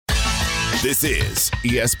This is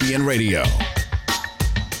ESPN Radio.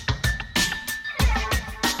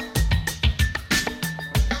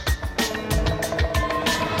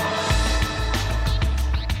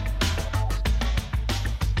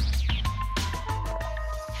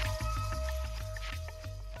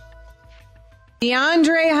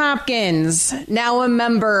 DeAndre Hopkins, now a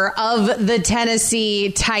member of the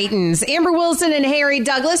Tennessee Titans. Amber Wilson and Harry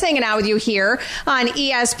Douglas hanging out with you here on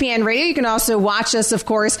ESPN Radio. You can also watch us, of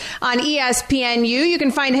course, on ESPNU. You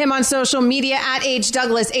can find him on social media at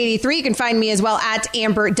HDouglas83. You can find me as well at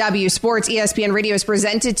Amber W Sports. ESPN Radio is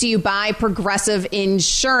presented to you by Progressive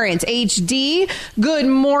Insurance. HD, good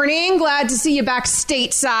morning. Glad to see you back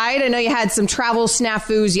stateside. I know you had some travel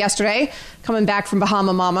snafus yesterday, coming back from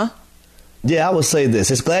Bahama Mama. Yeah, I would say this.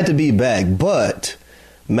 It's glad to be back, but,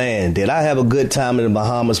 man, did I have a good time in the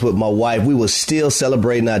Bahamas with my wife. We were still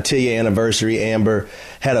celebrating our 10-year anniversary, Amber.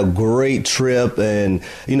 Had a great trip, and,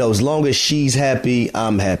 you know, as long as she's happy,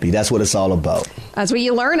 I'm happy. That's what it's all about. That's what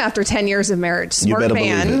you learn after 10 years of marriage. Smart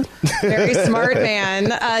man. Very smart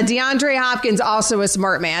man. DeAndre Hopkins, also a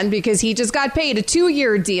smart man, because he just got paid a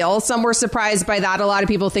 2-year deal. Some were surprised by that. A lot of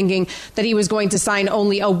people thinking that he was going to sign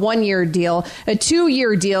only a 1-year deal. A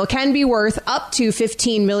 2-year deal can be worth up to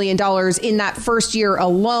 $15 million in that first year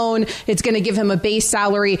alone. It's going to give him a base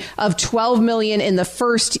salary of $12 million in the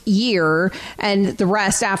first year, and the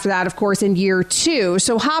rest after that, of course, in year 2.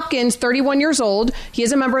 So Hopkins, 31 years old, he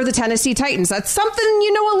is a member of the Tennessee Titans. That's something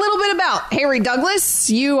you know a little bit about. Harry Douglas,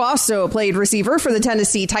 you also played receiver for the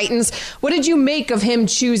Tennessee Titans. What did you make of him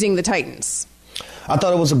choosing the Titans? I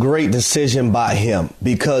thought it was a great decision by him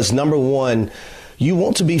because, number one, you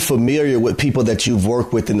want to be familiar with people that you've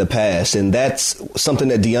worked with in the past, and that's something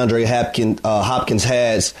that DeAndre Hopkins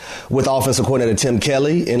has with offensive coordinator Tim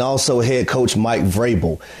Kelly and also head coach Mike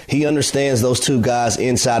Vrabel. He understands those two guys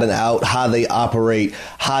inside and out, how they operate,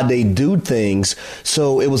 how they do things,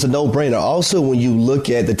 so it was a no-brainer. Also, when you look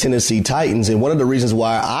at the Tennessee Titans, and one of the reasons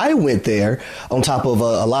why I went there, on top of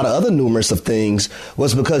a lot of other numerous of things,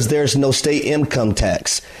 was because there's no state income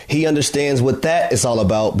tax. He understands what that is all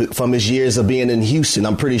about from his years of being in Houston.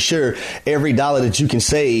 I'm pretty sure every dollar that you can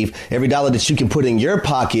save, every dollar that you can put in your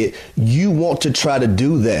pocket, you want to try to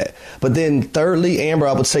do that. But then thirdly, Amber,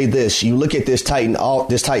 I would say this. You look at this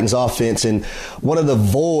Titans offense, and one of the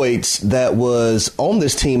voids that was on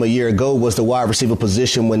this team a year ago was the wide receiver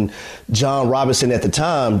position when John Robinson at the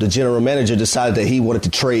time, the general manager, decided that he wanted to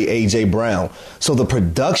trade A.J. Brown. So the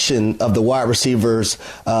production of the wide receivers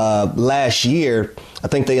last year, I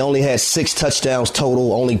think they only had 6 touchdowns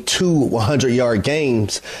total, only 2 100-yard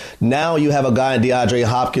games. Now you have a guy in DeAndre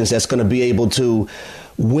Hopkins that's going to be able to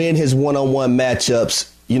win his one-on-one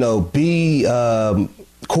matchups, you know, be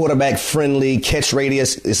quarterback friendly, catch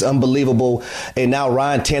radius is unbelievable. And now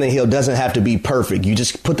Ryan Tannehill doesn't have to be perfect. You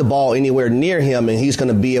just put the ball anywhere near him and he's going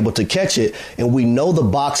to be able to catch it. And we know the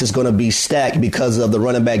box is going to be stacked because of the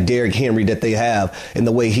running back Derrick Henry that they have and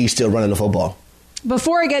the way he's still running the football.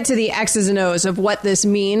 Before I get to the X's and O's of what this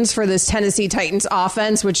means for this Tennessee Titans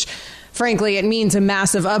offense, which frankly, it means a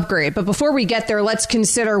massive upgrade. But before we get there, let's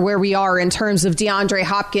consider where we are in terms of DeAndre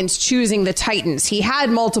Hopkins choosing the Titans. He had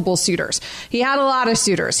multiple suitors. He had a lot of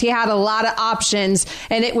suitors. He had a lot of options,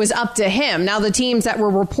 and it was up to him. Now, the teams that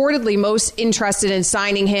were reportedly most interested in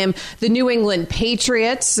signing him, the New England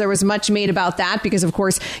Patriots, there was much made about that because, of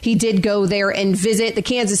course, he did go there and visit the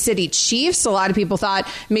Kansas City Chiefs. A lot of people thought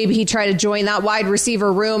maybe he'd try to join that wide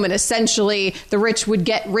receiver room, and essentially the rich would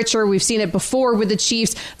get richer. We've seen it before with the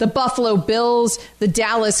Chiefs. The Buffalo Bills, the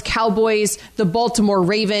Dallas Cowboys, the Baltimore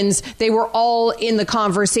Ravens, they were all in the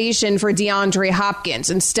conversation for DeAndre Hopkins.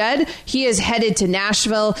 Instead, he is headed to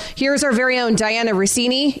Nashville. Here's our very own Diana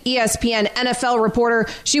Rossini, ESPN NFL reporter.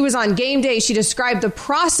 She was on game day. She described the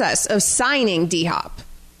process of signing D-Hop.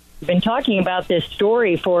 Been talking about this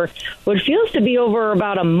story for what feels to be over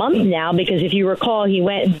about a month now, because if you recall, he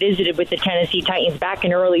went and visited with the Tennessee Titans back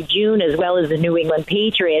in early June, as well as the New England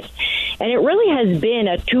Patriots. And it really has been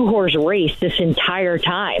a 2-horse race this entire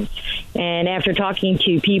time. And after talking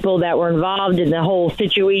to people that were involved in the whole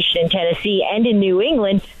situation in Tennessee and in New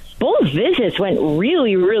England, both visits went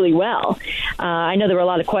really, really well. I know there were a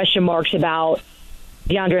lot of question marks about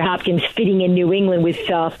DeAndre Hopkins fitting in New England with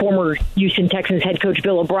former Houston Texans head coach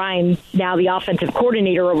Bill O'Brien, now the offensive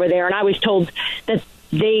coordinator over there. And I was told that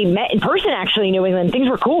they met in person, actually, in New England. Things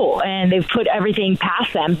were cool, and they've put everything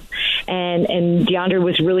past them. And DeAndre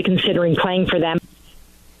was really considering playing for them.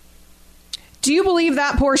 Do you believe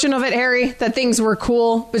that portion of it, Harry, that things were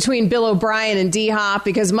cool between Bill O'Brien and D-Hop?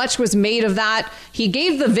 Because much was made of that. He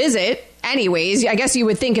gave the visit. anyways. I guess you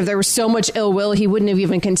would think if there was so much ill will, he wouldn't have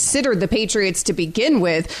even considered the Patriots to begin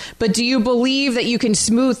with. But do you believe that you can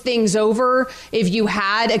smooth things over if you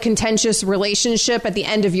had a contentious relationship at the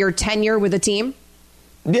end of your tenure with a team?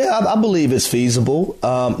 Yeah, I believe it's feasible.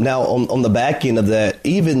 Now, on the back end of that,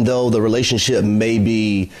 even though the relationship may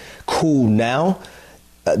be cool now,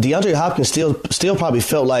 DeAndre Hopkins still probably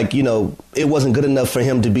felt like, it wasn't good enough for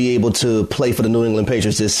him to be able to play for the New England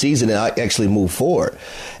Patriots this season and actually move forward.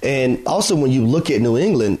 And also, when you look at New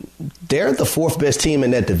England, they're the fourth best team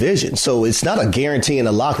in that division. So it's not a guarantee and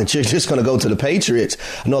a lock that you're just going to go to the Patriots.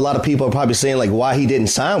 I know a lot of people are probably saying, why he didn't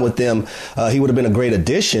sign with them. He would have been a great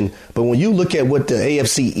addition. But when you look at what the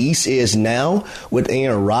AFC East is now with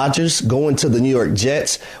Aaron Rodgers going to the New York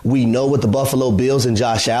Jets, we know what the Buffalo Bills and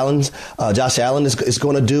Josh Allen is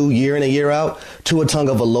going to do year in and year out. Tua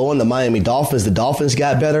Tagovailoa and the Miami Dolphins, the Dolphins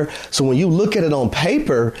got better. So when you look at it on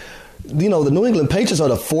paper, the New England Patriots are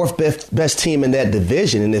the fourth best team in that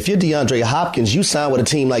division. And if you're DeAndre Hopkins, you sign with a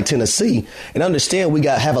team like Tennessee. And understand we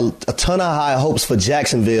have a ton of high hopes for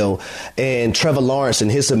Jacksonville and Trevor Lawrence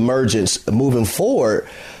and his emergence moving forward.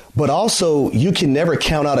 But also, you can never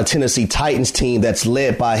count out a Tennessee Titans team that's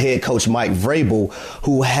led by head coach Mike Vrabel,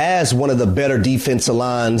 who has one of the better defensive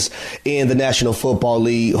lines in the National Football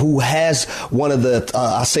League, who has one of the,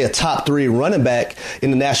 a top 3 running back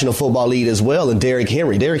in the National Football League as well, and Derrick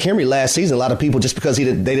Henry. Derrick Henry last season, a lot of people, just because they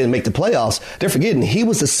didn't make the playoffs, they're forgetting he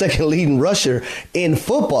was the second leading rusher in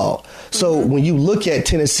football. So when you look at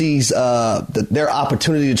Tennessee's their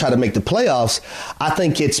opportunity to try to make the playoffs, I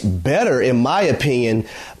think it's better, in my opinion,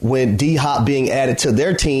 when D-Hop being added to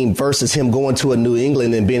their team versus him going to a New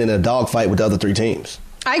England and being in a dogfight with the other 3 teams.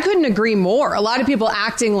 I couldn't agree more. A lot of people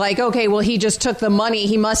acting like, okay, well, he just took the money.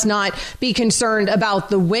 He must not be concerned about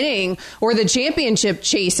the winning or the championship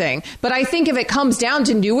chasing. But I think if it comes down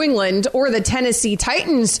to New England or the Tennessee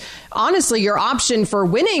Titans, honestly, your option for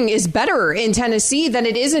winning is better in Tennessee than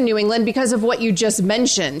it is in New England because of what you just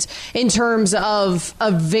mentioned in terms of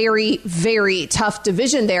a very, very tough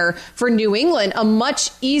division there for New England, a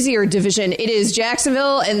much easier division. It is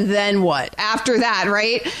Jacksonville and then what? After that,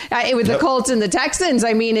 right? With the Colts and the Texans,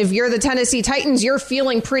 I mean, if you're the Tennessee Titans, you're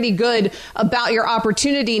feeling pretty good about your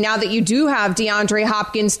opportunity now that you do have DeAndre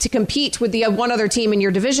Hopkins to compete with the one other team in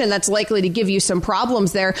your division that's likely to give you some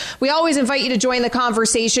problems there. We always invite you to join the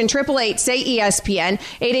conversation. 888-SAY-ESPN,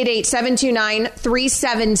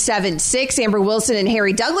 888-729-3776. Amber Wilson and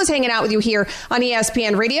Harry Douglas hanging out with you here on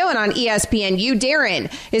ESPN Radio and on ESPNU.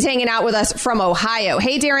 Darren is hanging out with us from Ohio.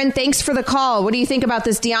 Hey, Darren, thanks for the call. What do you think about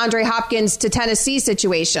this DeAndre Hopkins to Tennessee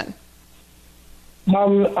situation?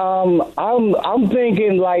 I'm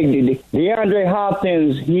thinking like DeAndre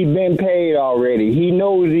Hopkins, he's been paid already. He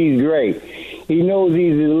knows he's great. He knows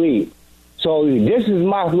he's elite. So this is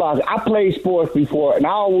my philosophy. I played sports before, and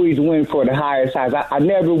I always went for the highest highs. I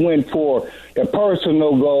never went for the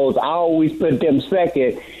personal goals. I always put them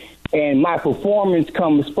second, and my performance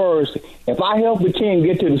comes first. If I help a team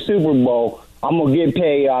get to the Super Bowl, I'm going to get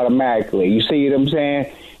paid automatically. You see what I'm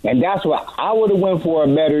saying? And that's why I would have went for a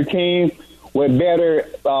better team with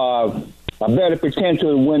a better potential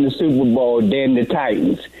to win the Super Bowl than the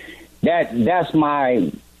Titans. That's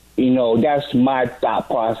my thought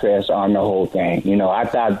process on the whole thing.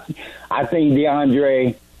 I think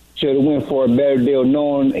DeAndre should have went for a better deal,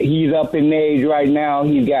 knowing he's up in age right now.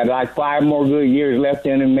 He's got like 5 more good years left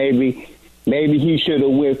in him. Maybe he should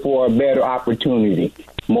have went for a better opportunity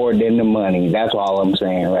more than the money. That's all I'm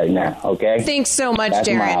saying right now. Okay. Thanks so much,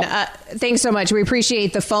 Darren. Thanks so much. We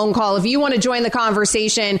appreciate the phone call. If you want to join the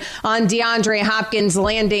conversation on DeAndre Hopkins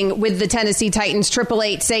landing with the Tennessee Titans,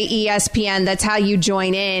 888-SAY-ESPN. That's how you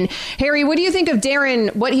join in. Harry, what do you think of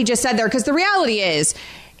Darren, what he just said there? Because the reality is,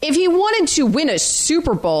 if he wanted to win a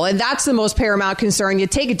Super Bowl, and that's the most paramount concern, you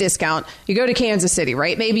take a discount, you go to Kansas City,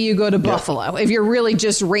 right? Maybe you go to Buffalo if you're really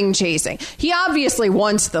just ring chasing. He obviously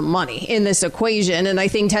wants the money in this equation, and I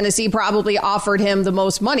think Tennessee probably offered him the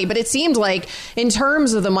most money. But it seemed like in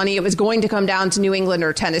terms of the money, it was going to come down to New England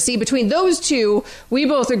or Tennessee. Between those two, we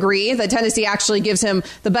both agree that Tennessee actually gives him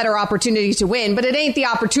the better opportunity to win, but it ain't the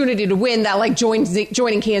opportunity to win that like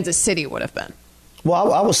joining Kansas City would have been.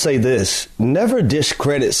 Well, I would say this. Never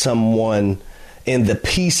discredit someone in the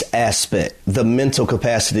peace aspect, the mental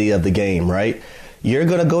capacity of the game, right? You're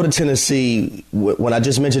going to go to Tennessee, when I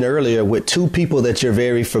just mentioned earlier, with 2 people that you're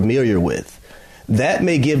very familiar with. That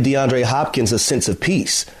may give DeAndre Hopkins a sense of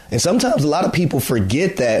peace. And sometimes a lot of people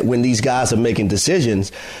forget that when these guys are making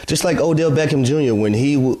decisions, just like Odell Beckham Jr. when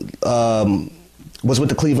he was with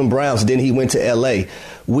the Cleveland Browns, and then he went to L.A.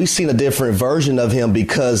 we've seen a different version of him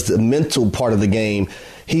because the mental part of the game,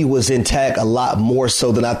 he was intact a lot more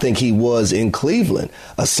so than I think he was in Cleveland.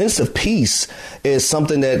 A sense of peace is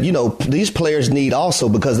something that, these players need also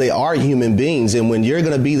because they are human beings. And when you're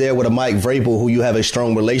going to be there with a Mike Vrabel who you have a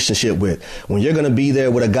strong relationship with, when you're going to be there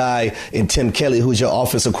with a guy in Tim Kelly, who's your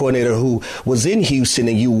offensive coordinator who was in Houston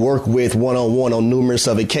and you work with one-on-one on numerous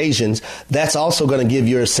of occasions, that's also going to give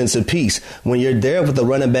you a sense of peace. When you're there with a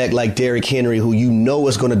running back like Derrick Henry, who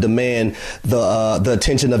is going to demand the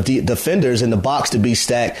attention of defenders in the box to be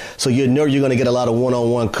stacked, so you know you're going to get a lot of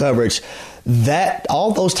one-on-one coverage. That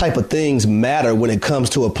all those type of things matter when it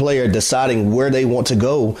comes to a player deciding where they want to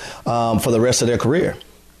go for the rest of their career.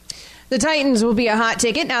 The Titans will be a hot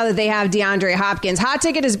ticket now that they have DeAndre Hopkins. Hot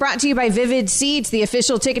Ticket is brought to you by Vivid Seats, the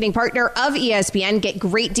official ticketing partner of ESPN. Get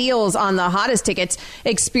great deals on the hottest tickets.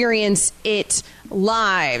 Experience it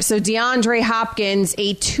live. So DeAndre Hopkins,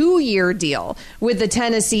 a 2-year deal with the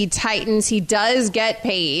Tennessee Titans. He does get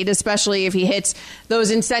paid, especially if he hits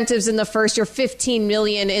those incentives in the first year, $15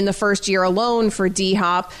 million in the first year alone for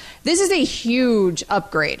D-Hop. This is a huge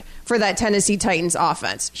upgrade for that Tennessee Titans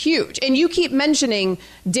offense. Huge. And you keep mentioning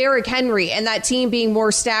Derrick Henry and that team being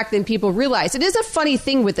more stacked than people realize. It is a funny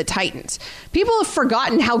thing with the Titans. People have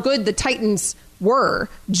forgotten how good the Titans were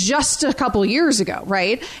just a couple years ago,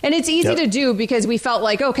 right? And it's easy to do because we felt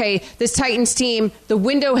like, okay, this Titans team, the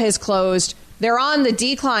window has closed. They're on the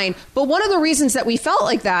decline. But one of the reasons that we felt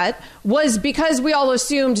like that was because we all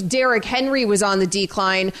assumed Derrick Henry was on the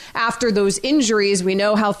decline after those injuries. We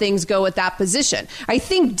know how things go at that position. I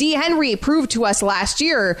think D. Henry proved to us last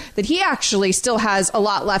year that he actually still has a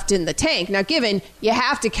lot left in the tank. Now, given you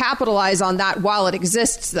have to capitalize on that while it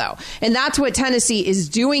exists, though. And that's what Tennessee is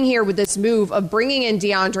doing here with this move of bringing in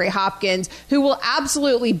DeAndre Hopkins, who will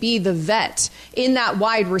absolutely be the vet in that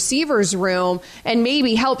wide receivers room and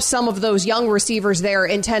maybe help some of those young receivers there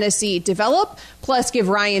in Tennessee develop, plus give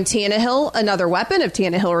Ryan Tannehill another weapon if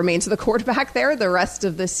Tannehill remains the quarterback there the rest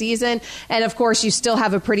of the season. And of course, you still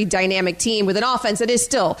have a pretty dynamic team with an offense that is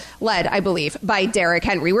still led, I believe, by Derrick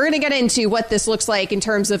Henry. We're going to get into what this looks like in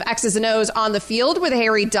terms of X's and O's on the field with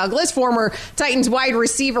Harry Douglas, former Titans wide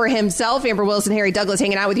receiver himself. Amber Wilson, Harry Douglas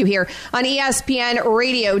hanging out with you here on ESPN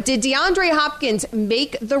Radio. Did DeAndre Hopkins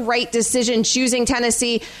make the right decision choosing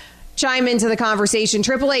Tennessee? Chime into the conversation.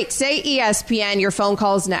 888-SAY-ESPN. Your phone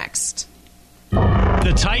call's next.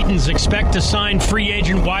 The Titans expect to sign free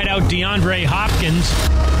agent wideout DeAndre Hopkins.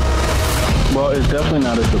 Well, it's definitely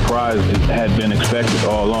not a surprise. It had been expected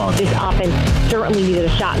all along. This offense certainly needed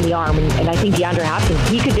a shot in the arm, and I think DeAndre Hopkins,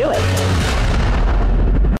 he could do it.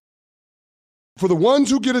 For the ones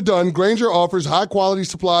who get it done, Grainger offers high-quality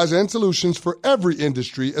supplies and solutions for every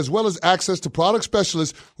industry, as well as access to product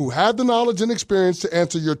specialists who have the knowledge and experience to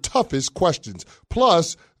answer your toughest questions.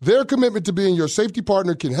 Plus, their commitment to being your safety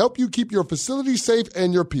partner can help you keep your facility safe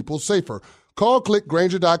and your people safer. Call, click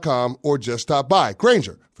Grainger.com, or just stop by.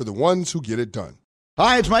 Grainger, for the ones who get it done.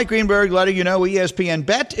 Hi, it's Mike Greenberg letting you know ESPN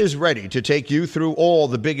Bet is ready to take you through all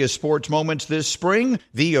the biggest sports moments this spring.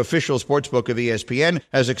 The official sportsbook of ESPN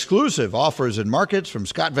has exclusive offers and markets from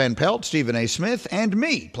Scott Van Pelt, Stephen A. Smith, and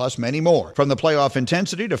me, plus many more. From the playoff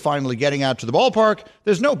intensity to finally getting out to the ballpark,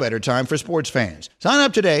 there's no better time for sports fans. Sign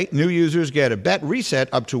up today. New users get a bet reset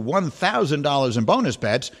up to $1,000 in bonus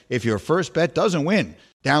bets if your first bet doesn't win.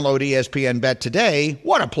 Download ESPN Bet today.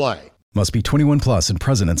 What a play. Must be 21 plus and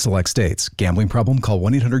present in select states. Gambling problem? Call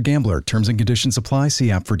 1-800-GAMBLER. Terms and conditions apply.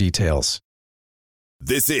 See app for details.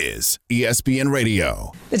 This is ESPN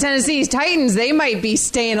Radio. The Tennessee Titans, they might be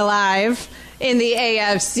staying alive in the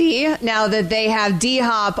AFC now that they have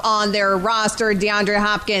D-Hop on their roster. DeAndre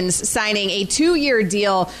Hopkins signing a 2-year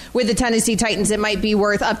deal with the Tennessee Titans. It might be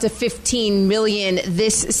worth up to $15 million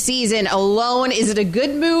this season alone. Is it a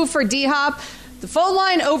good move for D-Hop? The phone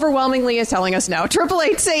line overwhelmingly is telling us no.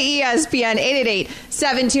 888-SAY-ESPN,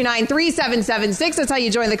 888-729-3776. That's how you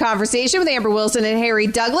join the conversation with Amber Wilson and Harry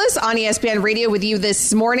Douglas on ESPN Radio with you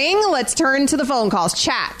this morning. Let's turn to the phone calls.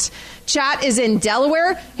 Chat is in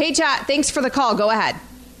Delaware. Hey, Chat, thanks for the call. Go ahead.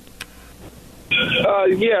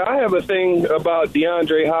 Yeah, I have a thing about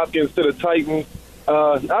DeAndre Hopkins to the Titans.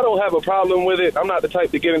 I don't have a problem with it. I'm not the type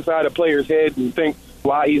to get inside a player's head and think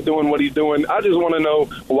why he's doing what he's doing. I just want to know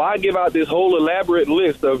why give out this whole elaborate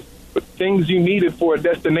list of things you needed for a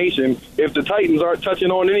destination if the Titans aren't touching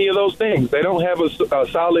on any of those things. They don't have a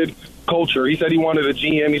solid culture. He said he wanted a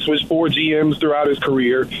GM. He switched 4 GMs throughout his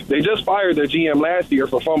career. They just fired their GM last year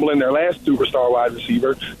for fumbling their last superstar wide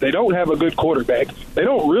receiver. They don't have a good quarterback. They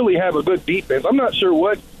don't really have a good defense. I'm not sure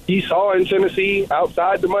what he saw in Tennessee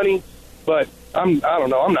outside the money, but I don't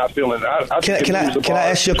know. I'm not feeling it. Can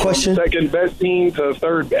I ask you a question? Second best team to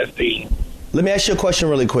third best team. Let me ask you a question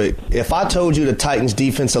really quick. If I told you the Titans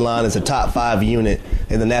defensive line is a top 5 unit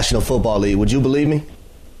in the National Football League, would you believe me?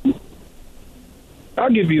 I'll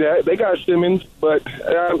give you that. They got Simmons, but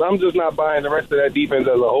I'm just not buying the rest of that defense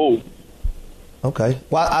as a whole. Okay.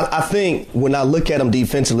 Well, I think when I look at them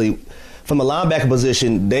defensively, from a linebacker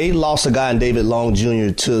position, they lost a guy in David Long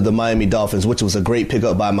Jr. to the Miami Dolphins, which was a great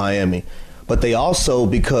pickup by Miami. But they also,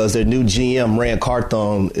 because their new GM, Rand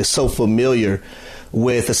Carthon, is so familiar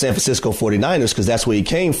with the San Francisco 49ers, because that's where he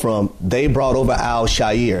came from, they brought over Al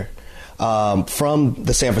Shire from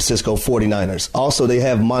the San Francisco 49ers. Also, they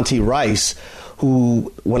have Monty Rice,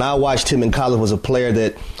 who, when I watched him in college, was a player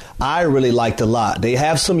that I really liked a lot. They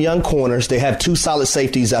have some young corners. They have 2 solid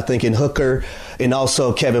safeties, I think, in Hooker and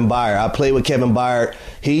also Kevin Byard. I played with Kevin Byard.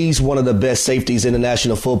 He's one of the best safeties in the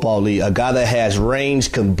National Football League, a guy that has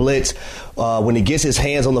range, can blitz. When he gets his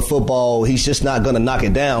hands on the football, he's just not going to knock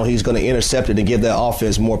it down. He's going to intercept it and give that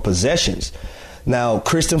offense more possessions. Now,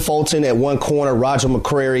 Kristen Fulton at one corner, Roger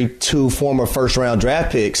McCreary, 2 former first-round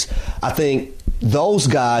draft picks. I think those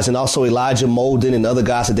guys, and also Elijah Molden and other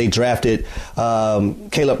guys that they drafted,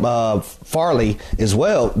 Caleb Farley as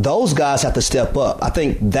well, those guys have to step up. I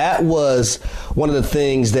think that was one of the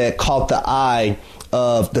things that caught the eye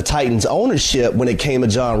of the Titans ownership when it came to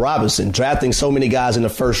John Robinson, drafting so many guys in the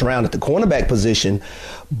first round at the cornerback position,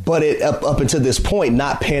 but it up until this point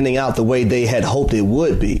not panning out the way they had hoped it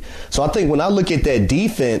would be. So I think when I look at that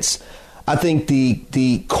defense, I think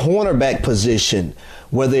the cornerback position,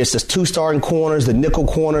 whether it's the 2 starting corners, the nickel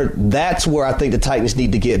corner, that's where I think the Titans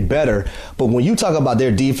need to get better. But when you talk about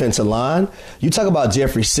their defensive line, you talk about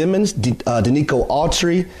Jeffrey Simmons, Danico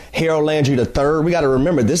Autry, Harold Landry III. We got to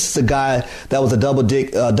remember, this is a guy that was a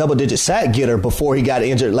double-digit sack getter before he got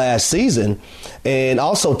injured last season. And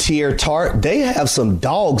also Tier Tart. They have some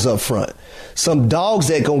dogs up front. Some dogs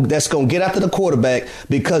that's going to get after the quarterback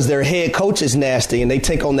because their head coach is nasty, and they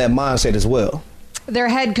take on that mindset as well. Their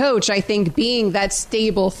head coach, I think, being that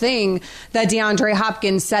stable thing that DeAndre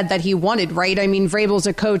Hopkins said that he wanted, right? I mean, Vrabel's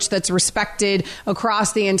a coach that's respected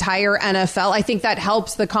across the entire NFL. I think that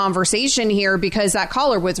helps the conversation here because that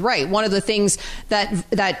caller was right. One of the things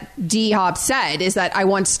that D-Hop said is that I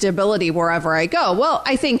want stability wherever I go. Well,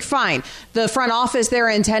 I think fine. The front office there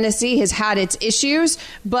in Tennessee has had its issues,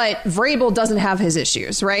 but Vrabel doesn't have his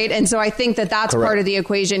issues, right? And so I think that that's Correct. part of the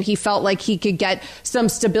equation. He felt like he could get some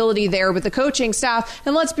stability there with the coaching staff.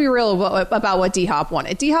 And let's be real about what D-Hop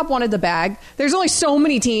wanted. D-Hop wanted the bag. There's only so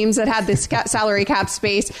many teams that had this salary cap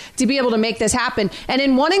space to be able to make this happen. And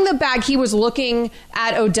in wanting the bag, he was looking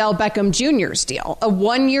at Odell Beckham Jr.'s deal, a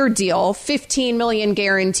 1-year deal, $15 million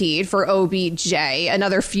guaranteed for OBJ,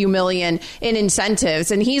 another few million in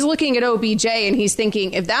incentives. And he's looking at OBJ and he's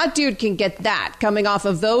thinking, if that dude can get that coming off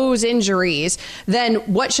of those injuries, then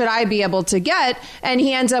what should I be able to get? And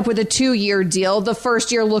he ends up with a 2-year deal, the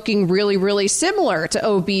first year looking really, really similar to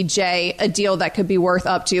OBJ, a deal that could be worth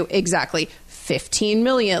up to exactly $15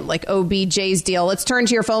 million, like OBJ's deal. Let's turn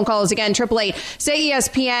to your phone calls again. 888 say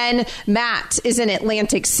ESPN. Matt is in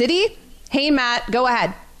Atlantic City. Hey, Matt, go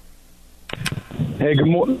ahead. Hey, good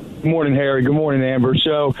morning, Harry. Good morning, Amber.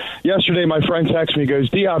 So yesterday, my friend texted me,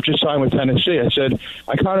 goes, D-Hop just signed with Tennessee. I said,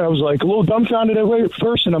 I was like a little dumbfounded at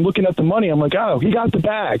first, and I'm looking at the money. I'm like, oh, he got the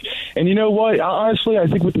bag. And you know what? Honestly, I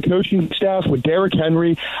think with the coaching staff, with Derrick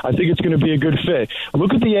Henry, I think it's going to be a good fit.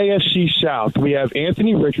 Look at the AFC South. We have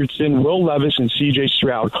Anthony Richardson, Will Levis, and C.J.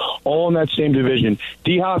 Stroud, all in that same division.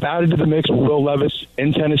 D-Hop added to the mix with Will Levis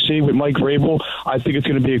in Tennessee with Mike Vrabel. I think it's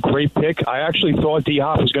going to be a great pick. I actually thought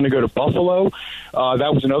D-Hop was going to go to Buffalo.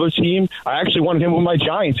 That was another team. I actually wanted him with my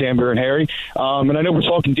Giants, Amber and Harry. And I know we're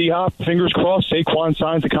talking D-Hop. Fingers crossed, Saquon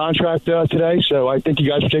signs the contract today. So I thank you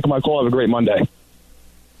guys for taking my call. Have a great Monday.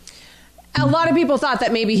 A lot of people thought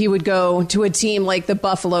that maybe he would go to a team like the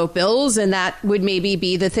Buffalo Bills, and that would maybe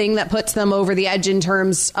be the thing that puts them over the edge in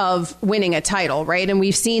terms of winning a title, right? And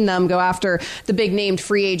we've seen them go after the big named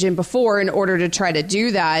free agent before in order to try to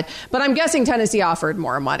do that. But I'm guessing Tennessee offered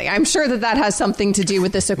more money. I'm sure that has something to do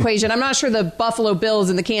with this equation. I'm not sure the Buffalo Bills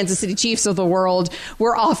and the Kansas City Chiefs of the world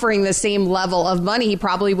were offering the same level of money. He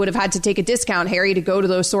probably would have had to take a discount, Harry, to go to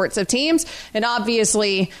those sorts of teams. And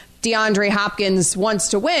obviously, DeAndre Hopkins wants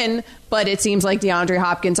to win, but it seems like DeAndre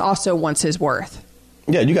Hopkins also wants his worth.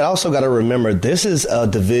 Yeah, you also got to remember, this is a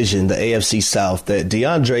division, the AFC South, that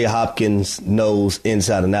DeAndre Hopkins knows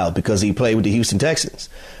inside and out because he played with the Houston Texans,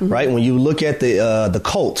 right? When you look at the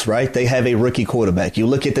Colts, right, they have a rookie quarterback. You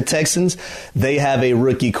look at the Texans, they have a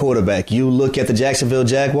rookie quarterback. You look at the Jacksonville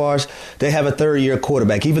Jaguars, they have a third-year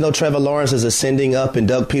quarterback. Even though Trevor Lawrence is ascending up and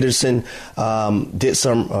Doug Peterson did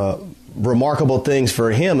some remarkable things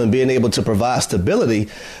for him and being able to provide stability.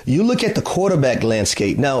 You look at the quarterback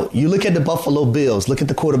landscape. Now, you look at the Buffalo Bills, look at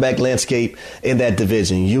the quarterback landscape in that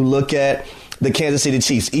division. You look at the Kansas City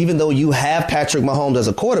Chiefs. Even though you have Patrick Mahomes as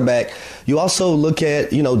a quarterback, you also look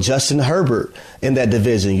at, Justin Herbert in that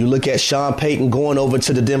division. You look at Sean Payton going over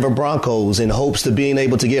to the Denver Broncos in hopes to being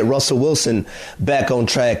able to get Russell Wilson back on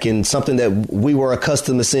track, and something that we were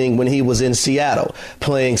accustomed to seeing when he was in Seattle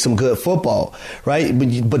playing some good football, right?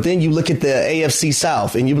 But then you look at the AFC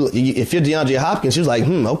South, and if you're DeAndre Hopkins, you're like,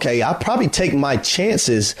 okay, I'll probably take my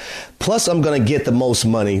chances. Plus, I'm going to get the most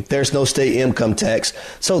money. There's no state income tax.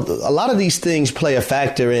 So a lot of these things play a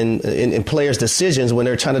factor in players' decisions when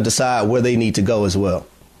they're trying to decide where they need to go as well.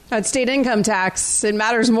 That state income tax, it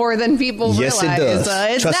matters more than people realize. Yes, it does.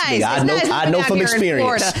 It's Trust nice. me, I know from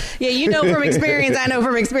experience. Yeah, you know from experience. I know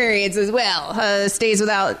from experience as well. States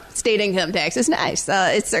without state income tax. It's nice.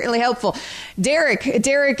 It's certainly helpful. Derek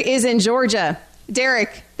is in Georgia.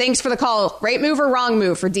 Derek, thanks for the call. Right move or wrong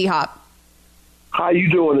move for D-Hop? How you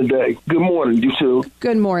doing today? Good morning, you two.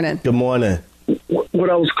 Good morning. Good morning. What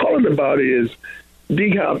I was calling about is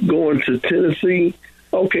D-Hop going to Tennessee.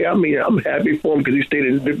 Okay, I mean, I'm happy for him because he stayed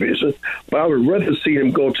in the division, but I would rather see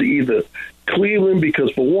him go to either Cleveland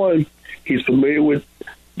because, for one, he's familiar with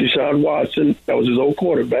Deshaun Watson. That was his old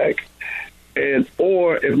quarterback.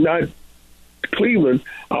 Or if not Cleveland,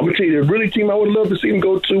 I'm going to tell you, the really team I would love to see him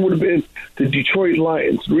go to would have been the Detroit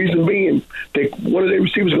Lions. The reason being, one of their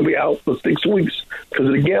receivers is going to be out for 6 weeks because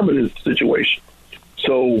of the gambling situation.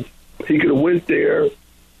 So he could have went there,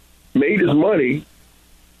 made his money,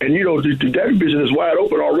 and, that division is wide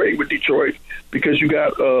open already with Detroit because you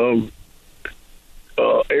got Aaron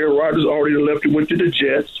Rodgers already left and went to the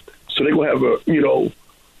Jets. So they're going to have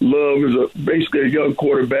Love is basically a young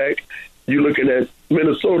quarterback. You're looking at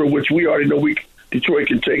Minnesota, which we already know Detroit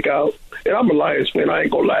can take out. And I'm a Lions fan. I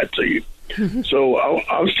ain't going to lie to you. So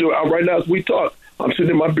I'm still right now as we talk, I'm sitting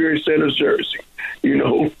in my Barry Sanders jersey.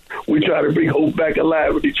 We try to bring hope back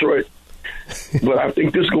alive with Detroit. But I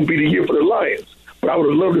think this is going to be the year for the Lions. But I would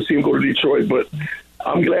have loved to see him go to Detroit. But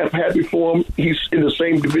I'm happy for him. He's in the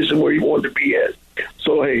same division where he wanted to be at.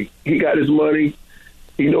 So, hey, he got his money.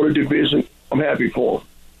 He know the division. I'm happy for him.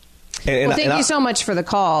 Thank you so much for the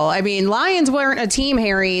call. I mean, Lions weren't a team,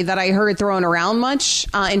 Harry, that I heard thrown around much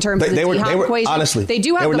in terms of the D-Hop equation. Honestly, they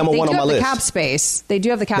do have were number one on my list. Cap space. They do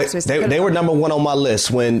have the cap space. They were number one on my list.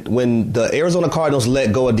 When the Arizona Cardinals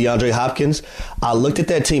let go of DeAndre Hopkins, I looked at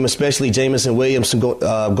that team, especially Jameson Williams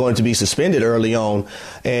going to be suspended early on,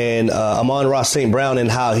 and Amon-Ra St. Brown and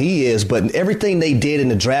how he is. But everything they did in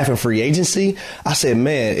the draft and free agency, I said,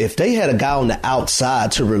 man, if they had a guy on the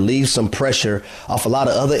outside to relieve some pressure off a lot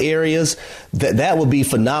of other areas, that would be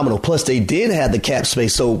phenomenal. Plus, they did have the cap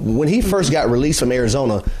space. So when he first got released from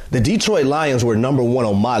Arizona, the Detroit Lions were number one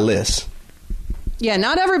on my list. Yeah,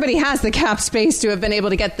 not everybody has the cap space to have been able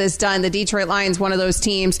to get this done. The Detroit Lions, one of those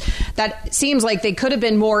teams that seems like they could have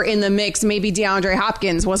been more in the mix. Maybe DeAndre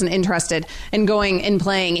Hopkins wasn't interested in going and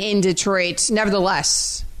playing in Detroit.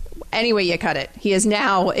 Nevertheless, any way you cut it, he is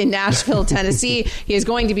now in Nashville, Tennessee. He is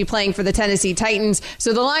going to be playing for the Tennessee Titans.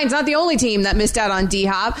 So the Lions, not the only team that missed out on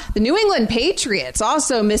D-Hop. The New England Patriots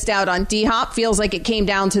also missed out on D-Hop. Feels like it came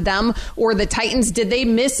down to them or the Titans. Did they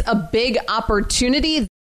miss a big opportunity?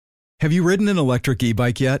 Have you ridden an electric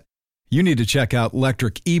e-bike yet? You need to check out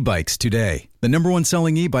Lectric E-Bikes today, the #1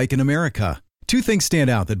 selling e-bike in America. Two things stand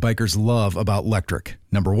out that bikers love about Lectric.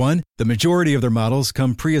 Number one, the majority of their models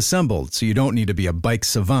come pre-assembled, so you don't need to be a bike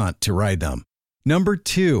savant to ride them. Number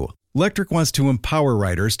two, Lectric wants to empower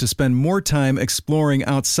riders to spend more time exploring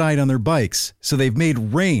outside on their bikes, so they've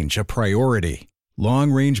made range a priority.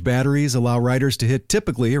 Long-range batteries allow riders to hit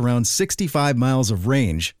typically around 65 miles of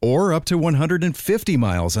range, or up to 150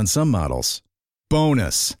 miles on some models.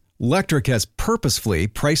 Bonus, Lectric has purposefully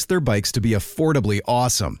priced their bikes to be affordably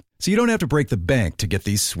awesome, so you don't have to break the bank to get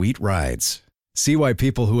these sweet rides. See why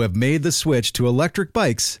people who have made the switch to electric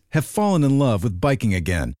bikes have fallen in love with biking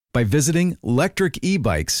again by visiting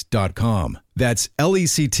lectricebikes.com. That's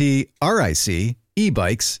LECTRIC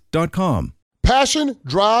ebikes.com. Passion,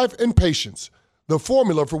 drive, and patience. The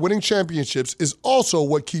formula for winning championships is also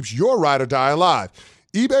what keeps your ride or die alive.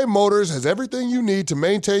 eBay Motors has everything you need to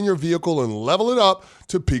maintain your vehicle and level it up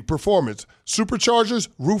to peak performance. Superchargers,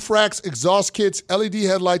 roof racks, exhaust kits, LED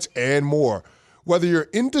headlights, and more. Whether you're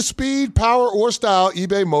into speed, power, or style,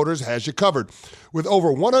 eBay Motors has you covered. With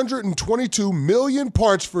over 122 million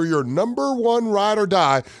parts for your number one ride or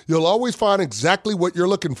die, you'll always find exactly what you're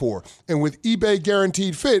looking for. And with eBay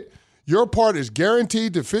Guaranteed Fit, your part is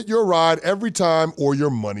guaranteed to fit your ride every time or your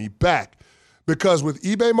money back. Because with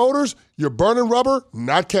eBay Motors, you're burning rubber,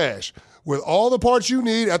 not cash. With all the parts you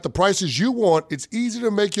need at the prices you want, it's easy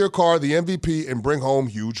to make your car the MVP and bring home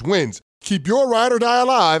huge wins. Keep your ride or die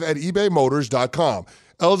alive at ebaymotors.com.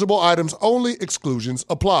 Eligible items only. Exclusions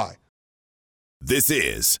apply. This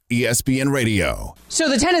is ESPN Radio. So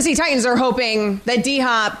the Tennessee Titans are hoping that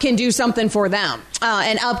D-Hop can do something for them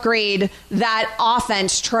and upgrade that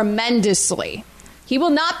offense tremendously. He will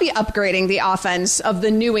not be upgrading the offense of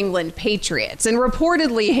the New England Patriots. And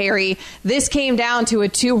reportedly, Harry, this came down to a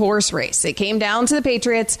two-horse race. It came down to the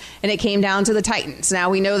Patriots, and it came down to the Titans. Now,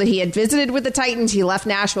 we know that he had visited with the Titans. He left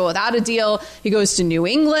Nashville without a deal. He goes to New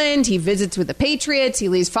England. He visits with the Patriots. He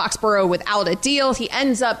leaves Foxborough without a deal. He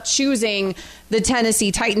ends up choosing the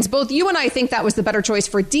Tennessee Titans. Both you and I think that was the better choice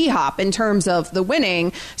for D-Hop in terms of the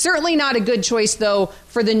winning. Certainly not a good choice, though,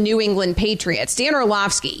 for the New England Patriots. Dan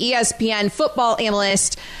Orlovsky, ESPN football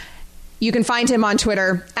analyst. You can find him on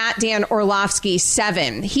Twitter at Dan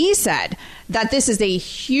Orlovsky7. He said that this is a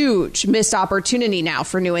huge missed opportunity now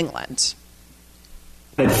for New England.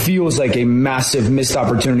 It feels like a massive missed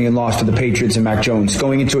opportunity and loss for the Patriots and Mac Jones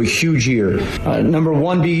going into a huge year. Number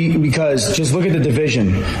one, because just look at the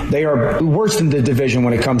division. They are worse than the division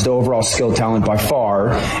when it comes to overall skill talent by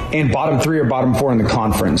far, and bottom 3 or bottom 4 in the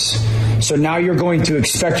conference. So now you're going to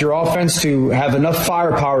expect your offense to have enough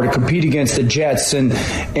firepower to compete against the Jets and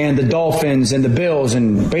the Dolphins and the Bills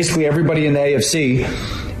and basically everybody in the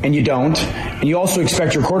AFC. And you don't. And you also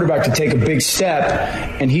expect your quarterback to take a big step,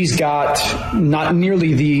 and he's got not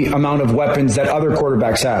nearly the amount of weapons that other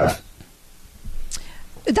quarterbacks have.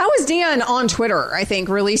 That was Dan on Twitter, I think,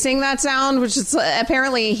 releasing that sound, which is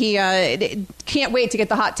apparently he can't wait to get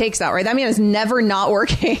the hot takes out, right? That man is never not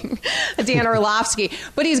working, Dan Orlovsky.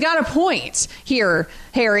 But he's got a point here,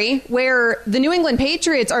 Harry, where the New England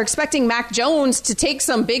Patriots are expecting Mac Jones to take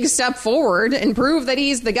some big step forward and prove that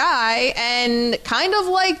he's the guy. And kind of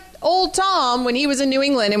like old Tom when he was in New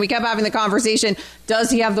England and we kept having the conversation,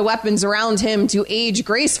 does he have the weapons around him to age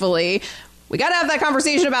gracefully? We got to have that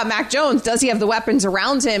conversation about Mac Jones. Does he have the weapons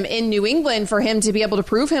around him in New England for him to be able to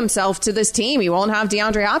prove himself to this team? He won't have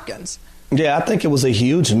DeAndre Hopkins. Yeah, I think it was a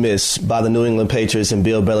huge miss by the New England Patriots and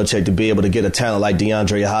Bill Belichick to be able to get a talent like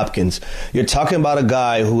DeAndre Hopkins. You're talking about a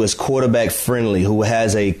guy who is quarterback friendly, who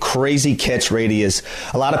has a crazy catch radius.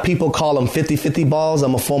 A lot of people call him 50-50 balls.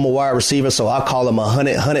 I'm a former wide receiver, so I call him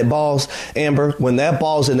 100 balls. Amber, when that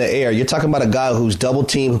ball's in the air, you're talking about a guy who's double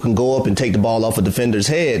teamed, who can go up and take the ball off of defenders'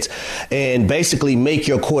 heads and basically make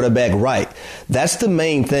your quarterback right. That's the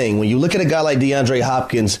main thing. When you look at a guy like DeAndre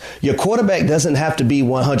Hopkins, your quarterback doesn't have to be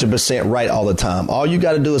 100% right all the time. All you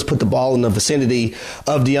got to do is put the ball in the vicinity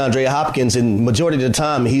of DeAndre Hopkins, and majority of the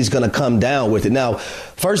time he's going to come down with it. Now,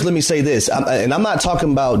 first, let me say this, and I'm not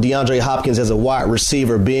talking about DeAndre Hopkins as a wide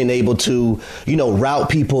receiver being able to, route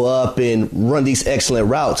people up and run these excellent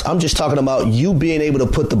routes. I'm just talking about you being able to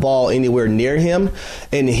put the ball anywhere near him,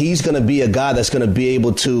 and he's going to be a guy that's going to be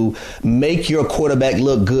able to make your quarterback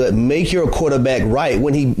look good, make your quarterback right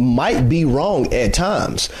when he might be wrong at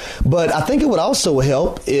times. But I think it would also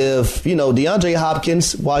help if, DeAndre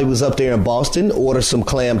Hopkins, while he was up there in Boston, ordered some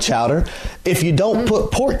clam chowder. If you don't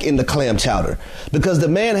put pork in the clam chowder, because the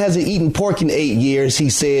man hasn't eaten pork in 8 years, he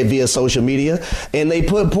said via social media, and they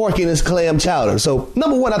put pork in his clam chowder. So,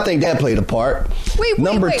 number one, I think that played a part. Wait,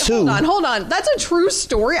 two, hold on. That's a true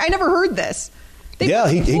story. I never heard this. He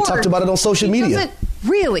talked about it on social media.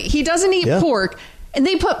 He doesn't eat pork, and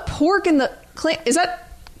they put pork in the clam. Is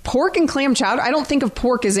that pork and clam chowder? I don't think of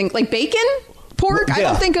pork as in, like, bacon? Pork? Yeah. I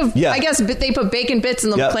don't think of, I guess they put bacon bits in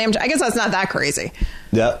the clam. I guess that's not that crazy.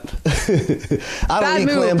 Yep. I don't eat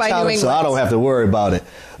clam chowder, so I don't have to worry about it.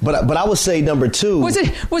 But I would say number two. Was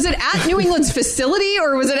it at New England's facility,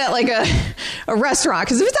 or was it at like a restaurant?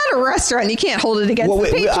 Because if it's at a restaurant, you can't hold it against the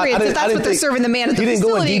Patriots. If that's what they're serving the man at the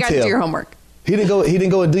facility, you got to do your homework. He didn't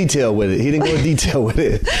go in detail with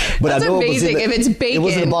it. But That's I know amazing. If it's bacon,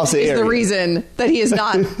 is the reason that he is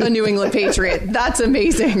not a New England Patriot. That's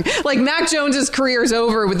amazing. Like, Mac Jones's career is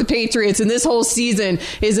over with the Patriots, and this whole season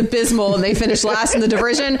is abysmal, and they finished last in the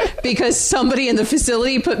division because somebody in the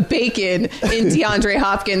facility put bacon in DeAndre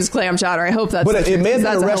Hopkins' clam chowder. I hope that's. But it may have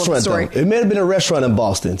been a restaurant. Though. It may have been a restaurant in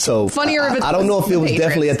Boston. So funnier if it's I don't know if it was Patriots.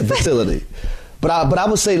 Definitely at the facility. But I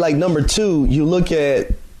would say, like, number two, you look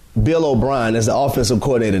at Bill O'Brien as the offensive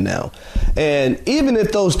coordinator now. And even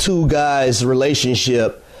if those two guys'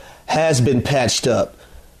 relationship has been patched up,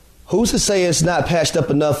 Who's to say it's not patched up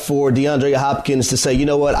enough for DeAndre Hopkins to say, you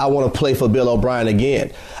know what, I want to play for Bill O'Brien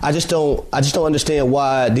again? I just don't understand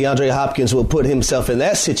why DeAndre Hopkins would put himself in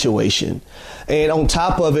that situation. And on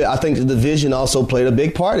top of it, I think the division also played a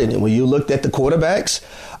big part in it. When you looked at the quarterbacks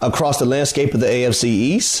across the landscape of the AFC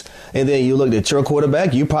East, and then you looked at your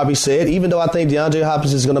quarterback, you probably said, even though I think DeAndre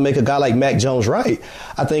Hopkins is going to make a guy like Mac Jones right,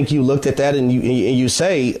 I think you looked at that and you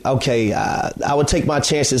say, okay, I would take my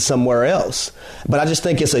chances somewhere else. But I just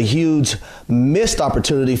think it's a huge missed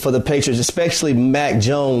opportunity for the Patriots, especially Mac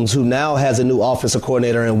Jones, who now has a new offensive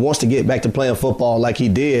coordinator and wants to get back to playing football like he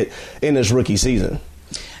did in his rookie season.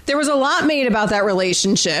 There was a lot made about that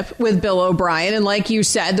relationship with Bill O'Brien. And like you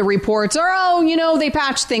said, the reports are, they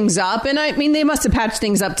patched things up. And I mean, they must have patched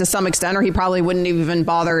things up to some extent, or he probably wouldn't have even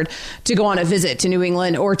bothered to go on a visit to New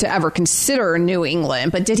England or to ever consider New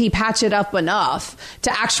England. But did he patch it up enough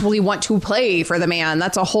to actually want to play for the man?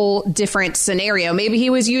 That's a whole different scenario. Maybe he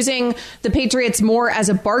was using the Patriots more as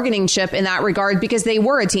a bargaining chip in that regard because they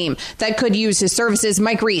were a team that could use his services.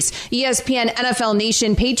 Mike Reese, ESPN NFL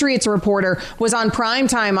Nation Patriots reporter, was on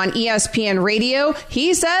primetime on ESPN Radio.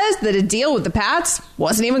 He says that a deal with the Pats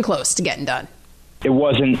wasn't even close to getting done. It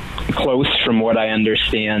wasn't close from what I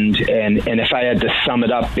understand, and if I had to sum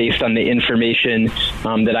it up based on the information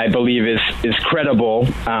that I believe is credible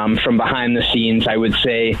from behind the scenes, I would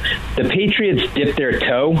say the Patriots dipped their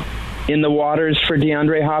toe in the waters for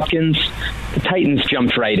DeAndre Hopkins. The Titans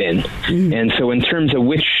jumped right in. And so in terms of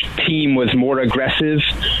which team was more aggressive,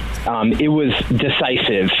 it was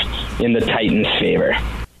decisive in the Titans' favor.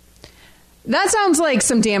 That sounds like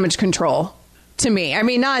some damage control to me. I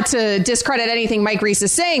mean, not to discredit anything Mike Reese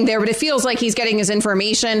is saying there, but it feels like he's getting his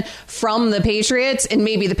information from the Patriots, and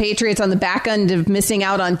maybe the Patriots on the back end of missing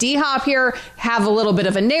out on D-Hop here have a little bit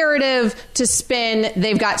of a narrative to spin.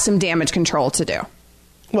 They've got some damage control to do.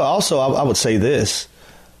 Well, also, I would say this.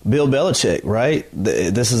 Bill Belichick, right?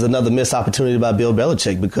 This is another missed opportunity by Bill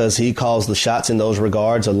Belichick because he calls the shots in those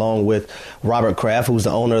regards along with Robert Kraft, who's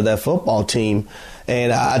the owner of that football team.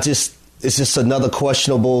 And it's just another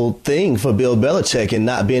questionable thing for Bill Belichick and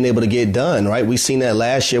not being able to get done, right? We've seen that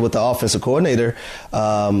last year with the offensive coordinator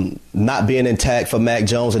not being intact for Mac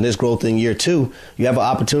Jones and his growth in year two. You have an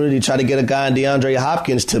opportunity to try to get a guy in DeAndre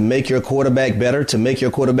Hopkins to make your quarterback better, to make your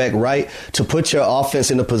quarterback right, to put your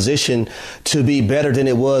offense in a position to be better than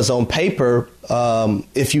it was on paper.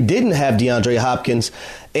 If you didn't have DeAndre Hopkins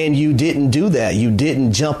and you didn't do that, you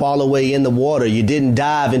didn't jump all the way in the water, you didn't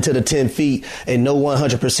dive into the 10 feet and know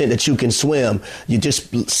 100% that you can swim, you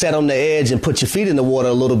just sat on the edge and put your feet in the water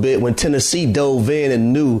a little bit when Tennessee dove in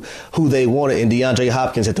and knew who they wanted in DeAndre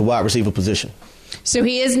Hopkins at the wide receiver position. So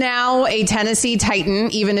he is now a Tennessee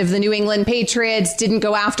Titan, even if the New England Patriots didn't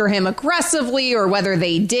go after him aggressively or whether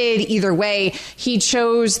they did. Either way, he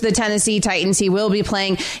chose the Tennessee Titans. He will be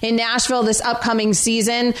playing in Nashville this upcoming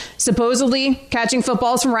season, supposedly catching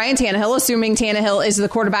footballs from Ryan Tannehill, assuming Tannehill is the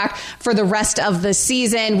quarterback for the rest of the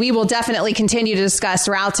season. We will definitely continue to discuss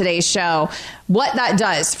throughout today's show what that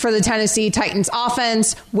does for the Tennessee Titans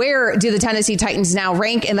offense. Where do the Tennessee Titans now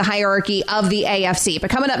rank in the hierarchy of the AFC? But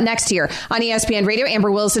coming up next here on ESPN Radio,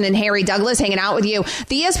 Amber Wilson and Harry Douglas hanging out with you.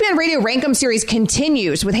 The ESPN Radio Rankem series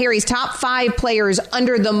continues with Harry's top 5 players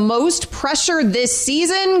under the most pressure this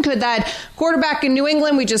season. Could that quarterback in New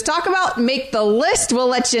England we just talked about make the list? We'll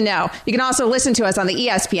let you know. You can also listen to us on the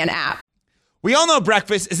ESPN app. We all know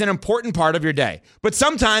breakfast is an important part of your day, but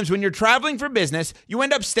sometimes when you're traveling for business, you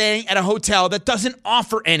end up staying at a hotel that doesn't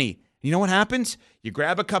offer any. You know what happens? You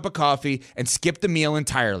grab a cup of coffee and skip the meal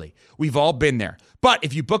entirely. We've all been there. But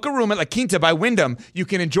if you book a room at La Quinta by Wyndham, you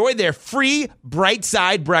can enjoy their free Bright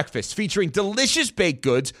Side breakfast featuring delicious baked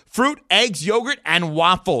goods, fruit, eggs, yogurt, and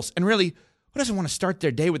waffles. And really, who doesn't want to start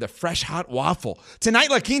their day with a fresh, hot waffle?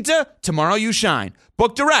 Tonight, La Quinta, tomorrow you shine.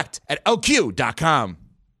 Book direct at lq.com.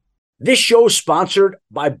 This show is sponsored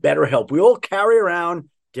by BetterHelp. We all carry around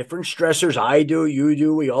different stressors. I do, you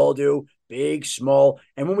do, we all do, big, small.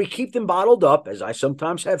 And when we keep them bottled up, as I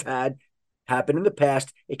sometimes have had happen in the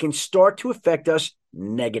past, it can start to affect us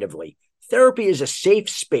negatively. Therapy is a safe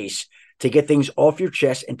space to get things off your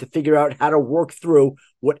chest and to figure out how to work through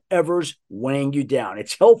whatever's weighing you down.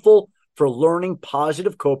 It's helpful for learning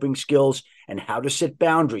positive coping skills and how to set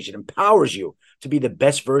boundaries. It empowers you to be the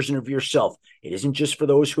best version of yourself. It isn't just for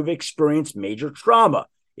those who've experienced major trauma.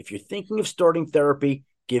 If you're thinking of starting therapy,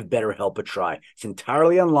 give BetterHelp a try. It's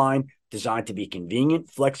entirely online, designed to be convenient,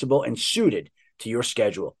 flexible, and suited to your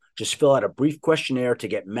schedule. Just fill out a brief questionnaire to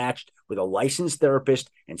get matched with a licensed therapist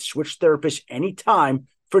and switch therapists anytime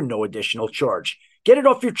for no additional charge. Get it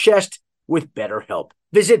off your chest with BetterHelp.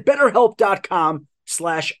 Visit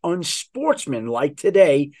BetterHelp.com/unsportsmanlike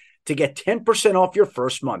today to get 10% off your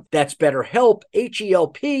first month. That's BetterHelp,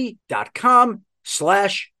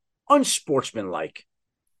 HELP.com/unsportsmanlike.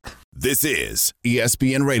 This is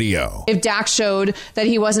ESPN Radio. If Dak showed that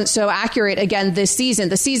he wasn't so accurate again this season,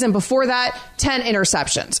 the season before that, 10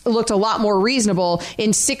 interceptions. It looked a lot more reasonable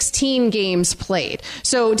in 16 games played.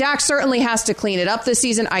 So Dak certainly has to clean it up this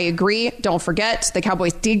season. I agree. Don't forget, the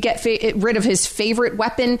Cowboys did get rid of his favorite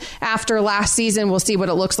weapon after last season. We'll see what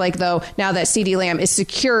it looks like, though, now that CeeDee Lamb is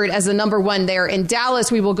secured as the number one there in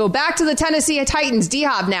Dallas. We will go back to the Tennessee Titans.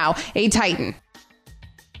 D-Hop now, a Titan.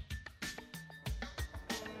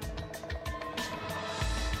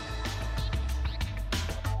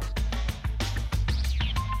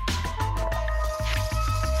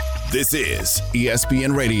 This is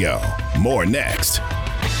ESPN Radio. More next.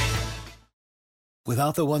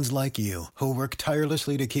 Without the ones like you, who work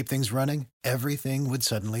tirelessly to keep things running, everything would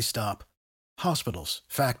suddenly stop. Hospitals,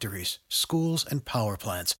 factories, schools, and power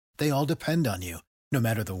plants, they all depend on you. No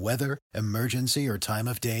matter the weather, emergency, or time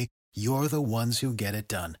of day, you're the ones who get it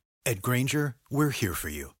done. At Grainger, we're here for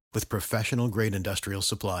you with professional-grade industrial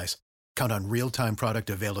supplies. Count on real-time product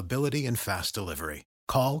availability and fast delivery.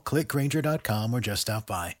 Call, click Grainger.com, or just stop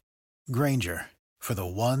by. Grainger, for the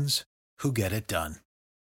ones who get it done.